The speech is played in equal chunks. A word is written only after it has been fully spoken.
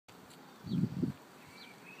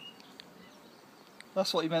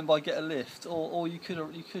That's what he meant by get a lift, or you could,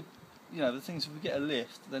 the things, if we get a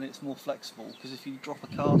lift, then it's more flexible, because if you drop a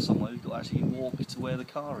car somewhere, you've got to actually walk to where the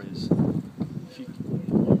car is. If you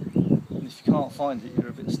can't find it, you're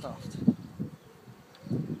a bit stuffed.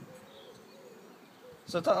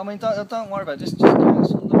 So don't worry about it. Just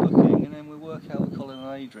cancel the booking, and then we'll work out with Colin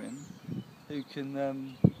and Adrian, who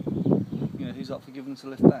can, who's up for giving us a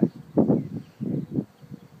lift back.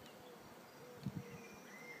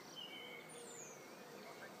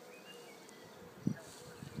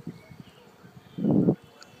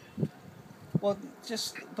 Well,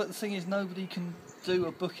 but the thing is, nobody can do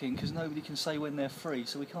a booking because nobody can say when they're free,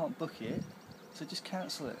 so we can't book it. So just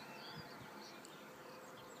cancel it.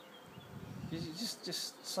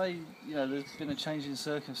 Just say, there's been a change in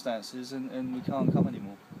circumstances and we can't come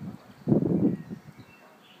anymore.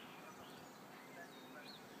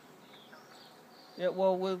 Yeah,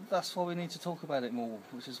 well, that's why we need to talk about it more,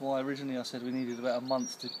 which is why originally I said we needed about a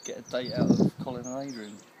month to get a date out of Colin and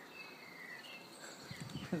Adrian.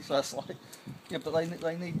 So that's like, yeah, but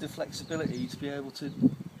they need the flexibility to be able to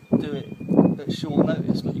do it at short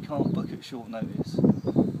notice, but you can't book at short notice.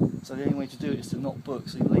 So the only way to do it is to not book,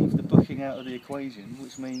 so you leave the booking out of the equation,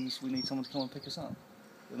 which means we need someone to come and pick us up.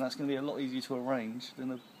 And that's going to be a lot easier to arrange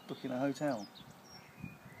than booking a hotel.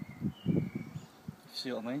 You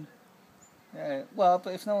see what I mean? Yeah, well,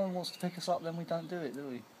 but if no one wants to pick us up, then we don't do it, do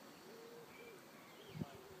we?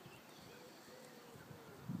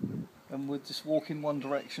 And we'll just walk in one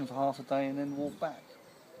direction for half a day and then walk back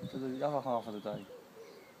for the other half of the day.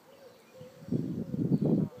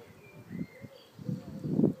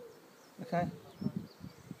 Okay?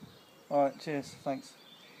 Alright, cheers, thanks.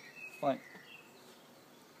 Bye.